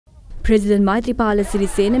President Maithripala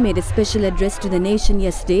Sirisena made a special address to the nation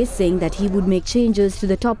yesterday, saying that he would make changes to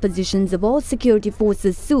the top positions of all security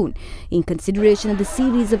forces soon, in consideration of the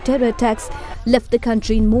series of terror attacks left the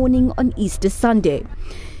country in mourning on Easter Sunday.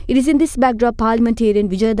 It is in this backdrop parliamentarian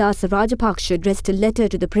Vijayadasa Rajapaksa addressed a letter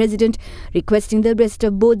to the President requesting the arrest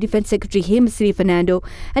of both Defence Secretary Hemasri Fernando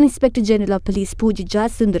and Inspector General of Police Pujit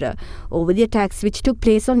Jayasundara over the attacks which took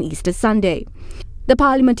place on Easter Sunday. The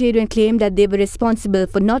parliamentarian claimed that they were responsible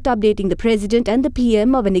for not updating the President and the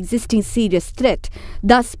PM of an existing serious threat,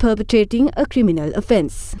 thus perpetrating a criminal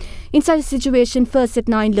offence. In such a situation, First at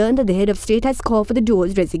 9 learned that the head of state has called for the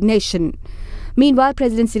duo's resignation. Meanwhile,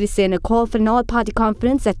 President Sirisena called for an all-party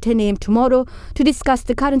conference at 10 a.m. tomorrow to discuss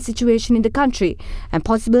the current situation in the country and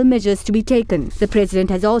possible measures to be taken. The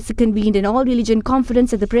President has also convened an all-religion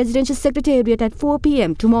conference at the Presidential Secretariat at 4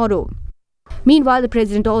 p.m. tomorrow. Meanwhile, the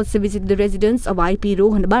President also visited the residence of IP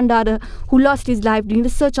Rohan Bandara, who lost his life during the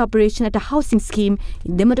search operation at a housing scheme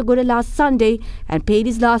in Dematagoda last Sunday, and paid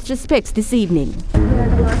his last respects this evening.